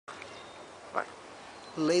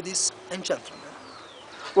ladies and gentlemen,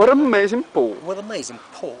 What an amazing pool. with amazing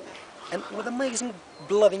Paul, and with amazing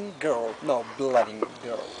blooding girl, no, blooding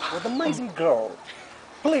girl, with amazing girl.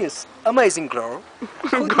 Please, amazing girl,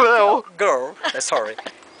 Girl. sorry,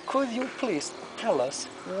 could you please tell us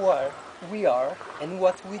where we are and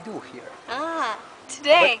what we do here?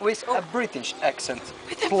 Today. But with a British accent,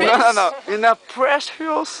 No. In a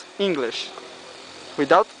precious English.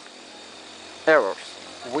 Without errors.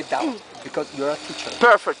 without, because you're a teacher.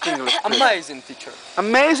 Perfect English, please. Amazing teacher.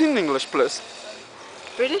 Amazing English, please.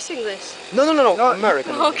 British English. No, No,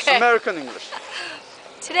 American English. Okay. American English.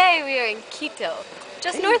 Today we are in Quito,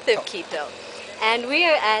 just north of Quito, and we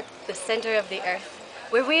are at the center of the earth,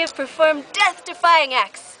 where we have performed death-defying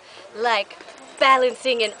acts, like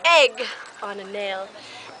balancing an egg on a nail,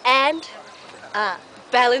 and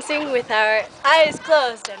balancing with our eyes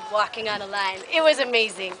closed and walking on a line. It was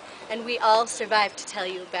amazing, and we all survived to tell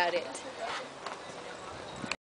you about it.